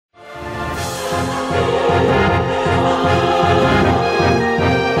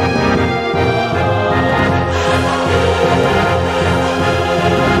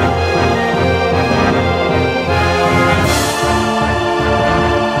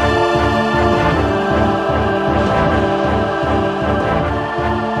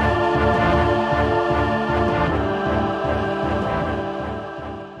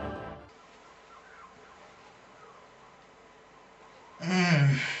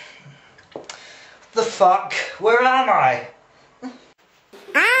The fuck? Where am I?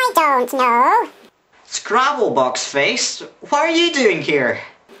 I don't know. Scrabblebox face, what are you doing here?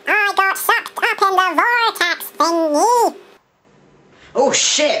 I got sucked up in the vortex thingy. Oh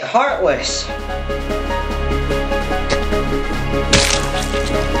shit, Heartless.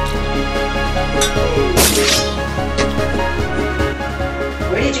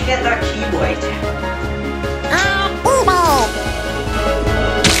 Where did you get that keyblade? eBay.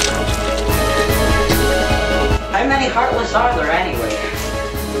 How many Heartless are there anyway?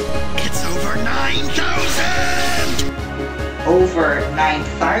 It's over 9,000! Over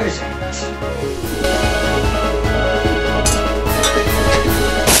 9,000.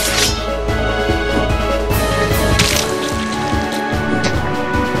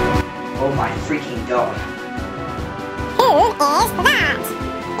 Oh my freaking god. Who is that?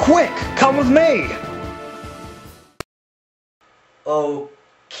 Quick, come with me!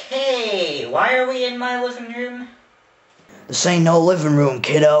 Okay, why are we in my living room? This ain't no living room,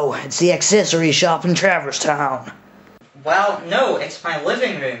 kiddo. It's the accessory shop in Traverse Town. Well, no, it's my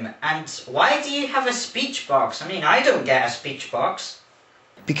living room. And why do you have a speech box? I mean, I don't get a speech box.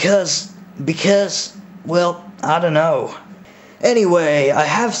 Because, well, I don't know. Anyway, I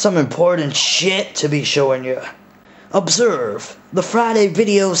have some important shit to be showing you. Observe, the Friday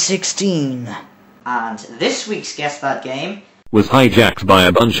Video 16. And this week's Guess That Game was hijacked by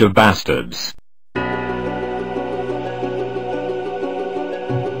a bunch of bastards.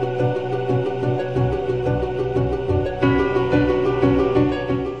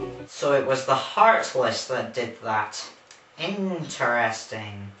 So it was the Heartless that did that.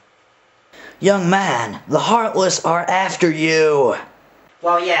 Interesting. Young man, the Heartless are after you.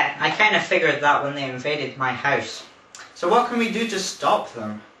 Well, yeah, I kind of figured that when they invaded my house. So what can we do to stop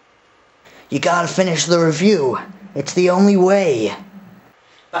them? You gotta finish the review. It's the only way.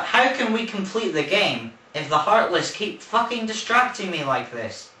 But how can we complete the game if the Heartless keep fucking distracting me like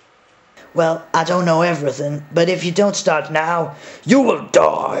this? Well, I don't know everything, but if you don't start now, you will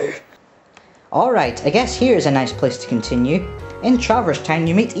die. Alright, I guess here's a nice place to continue. In Traverse Town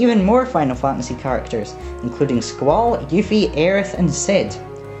you meet even more Final Fantasy characters, including Squall, Yuffie, Aerith and Cid.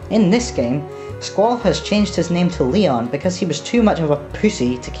 In this game, Squall has changed his name to Leon because he was too much of a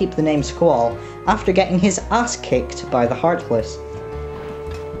pussy to keep the name Squall after getting his ass kicked by the Heartless.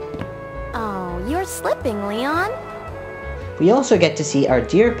 Oh, you're slipping, Leon. We also get to see our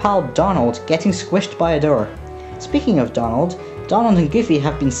dear pal Donald getting squished by a door. Speaking of Donald and Goofy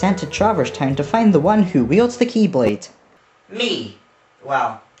have been sent to Traverse Town to find the one who wields the Keyblade. Me?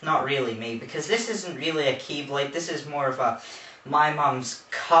 Well, not really me, because this isn't really a Keyblade, this is more of a my mum's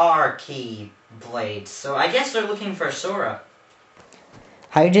car Keyblade, so I guess they're looking for Sora.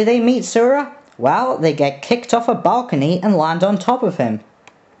 How do they meet Sora? Well, they get kicked off a balcony and land on top of him.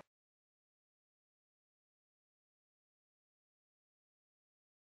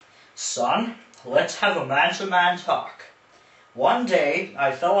 Son, let's have a man-to-man talk. One day,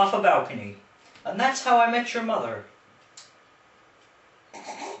 I fell off a balcony, and that's how I met your mother.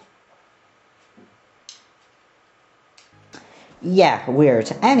 Yeah,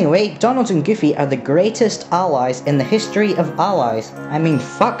 weird. Anyway, Donald and Goofy are the greatest allies in the history of allies. I mean,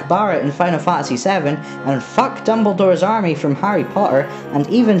 fuck Barret in Final Fantasy VII, and fuck Dumbledore's army from Harry Potter, and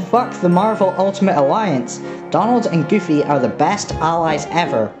even fuck the Marvel Ultimate Alliance. Donald and Goofy are the best allies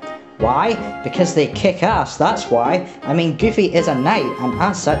ever. Why? Because they kick ass, that's why. I mean, Goofy is a knight, and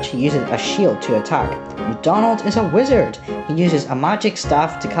as such he uses a shield to attack. And Donald is a wizard. He uses a magic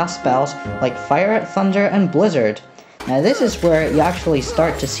staff to cast spells like Fire, Thunder, and Blizzard. Now this is where you actually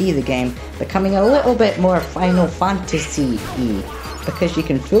start to see the game becoming a little bit more Final Fantasy-y, because you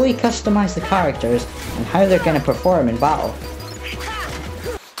can fully customize the characters and how they're going to perform in battle.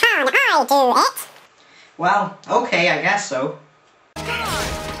 Can I do it? Well, okay, I guess so.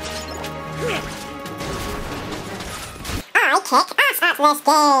 I kick ass at this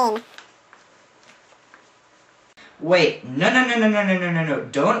game. Wait, no,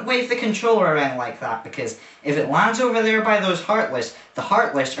 don't wave the controller around like that, because if it lands over there by those Heartless, the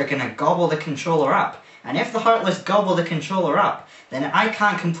Heartless are gonna gobble the controller up. And if the Heartless gobble the controller up, then I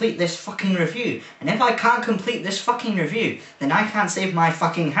can't complete this fucking review. And if I can't complete this fucking review, then I can't save my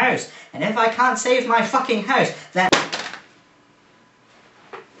fucking house. And if I can't save my fucking house, then...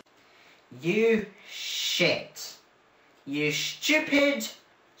 You shit. You stupid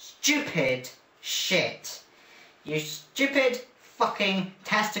shit. You stupid fucking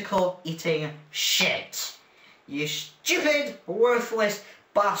testicle-eating shit. You stupid, worthless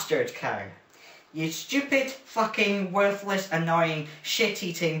bastard cow. You stupid, fucking, worthless, annoying,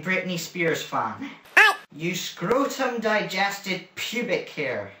 shit-eating Britney Spears fan. You scrotum-digested pubic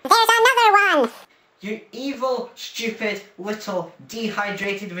hair. There's another one. You evil, stupid, little,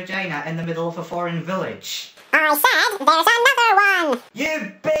 dehydrated vagina in the middle of a foreign village. I said there's another one.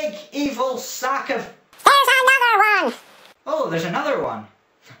 You big, evil sack of... There's another one. Oh, there's another one.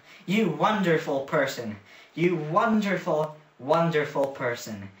 You wonderful person. You wonderful, wonderful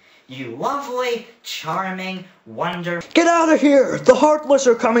person. You lovely, charming, wonderful... Get out of here! The Heartless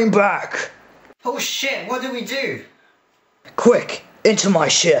are coming back! Oh shit, what do we do? Quick, into my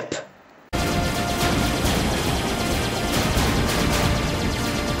ship.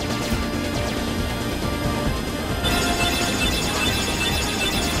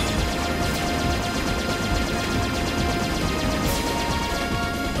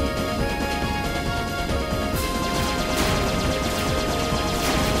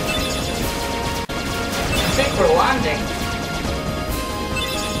 I think we're landing.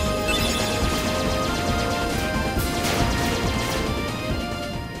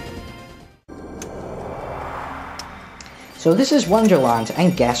 So this is Wonderland,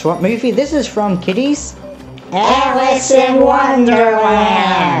 and guess what movie this is from, kiddies? Alice in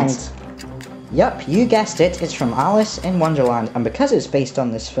Wonderland. Yup, you guessed it, it's from Alice in Wonderland, and because it's based on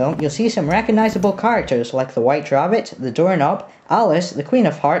this film, you'll see some recognisable characters like the White Rabbit, the Doorknob, Alice, the Queen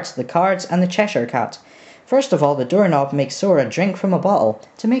of Hearts, the Cards, and the Cheshire Cat. First of all, the Doorknob makes Sora drink from a bottle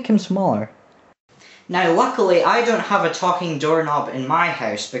to make him smaller. Now, luckily, I don't have a talking doorknob in my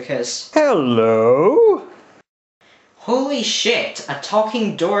house because... Hello? Holy shit, a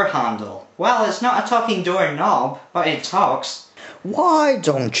talking door handle. Well, it's not a talking door knob, but it talks. Why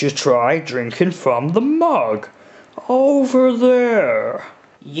don't you try drinking from the mug? Over there.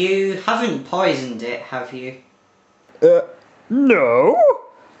 You haven't poisoned it, have you? No?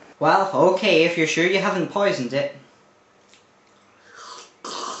 Well, okay, if you're sure you haven't poisoned it.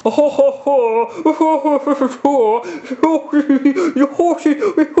 What's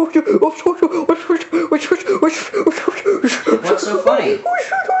so funny?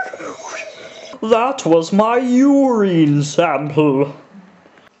 That was my urine sample.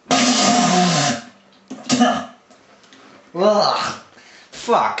 Ugh.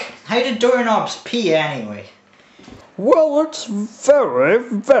 Fuck. How did doorknobs pee anyway? Well, it's very,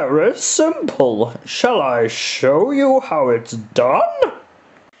 very simple. Shall I show you how it's done?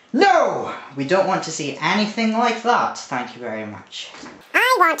 No! We don't want to see anything like that, thank you very much.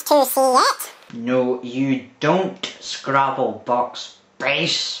 I want to see it. No, you don't, Scrabble box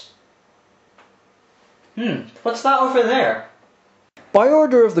base. What's that over there? By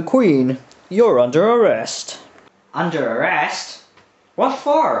order of the Queen, you're under arrest. Under arrest? What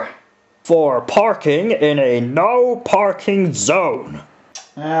for? For parking in a no parking zone.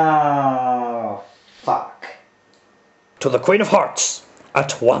 Oh, fuck. To the Queen of Hearts,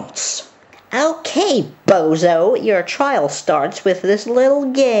 at once. Okay, bozo, your trial starts with this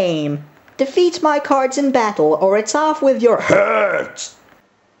little game. Defeat my cards in battle, or it's off with your Heads!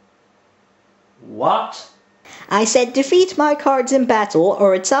 What? I said defeat my cards in battle,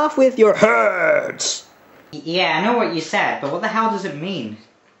 or it's off with your Heads! Yeah, I know what you said, but what the hell does it mean?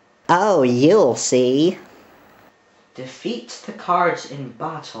 Oh, you'll see. Defeat the cards in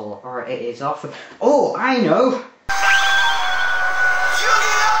battle, or it is off with... Oh, I know!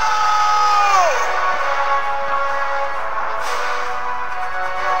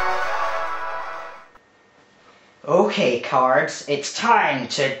 Okay, cards, it's time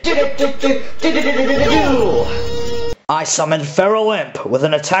to duel! I summoned Feral Imp with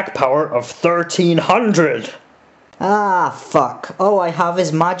an attack power of 1300. Ah, fuck. All I have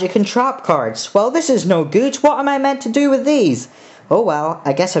is magic and trap cards. Well, this is no good. What am I meant to do with these? Oh well,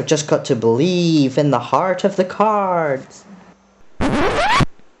 I guess I've just got to believe in the heart of the cards.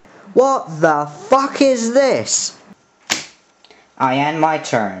 What the fuck is this? I end my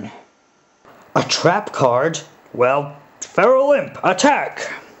turn. A trap card? Well, Feral Imp,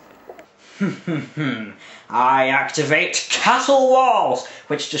 attack! I activate Castle Walls,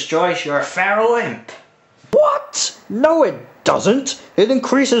 which destroys your Feral Imp. What? No, it doesn't. It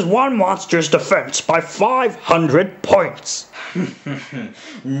increases one monster's defense by 500 points.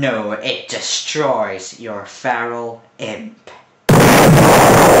 No, it destroys your Feral Imp.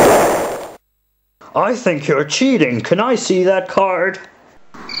 I think you're cheating. Can I see that card?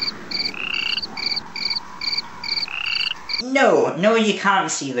 No, you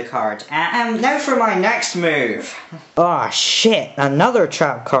can't see the card. Now for my next move. Ah, shit, another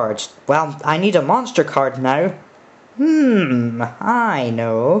trap card. Well, I need a monster card now. I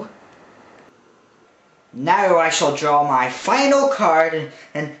know. Now I shall draw my final card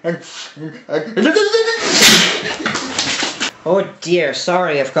and... Oh dear,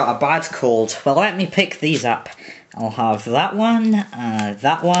 sorry, I've got a bad cold. Well, let me pick these up. I'll have that one,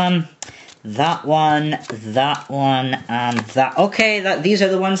 that one, and that. Okay, these are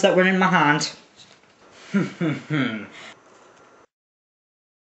the ones that were in my hand.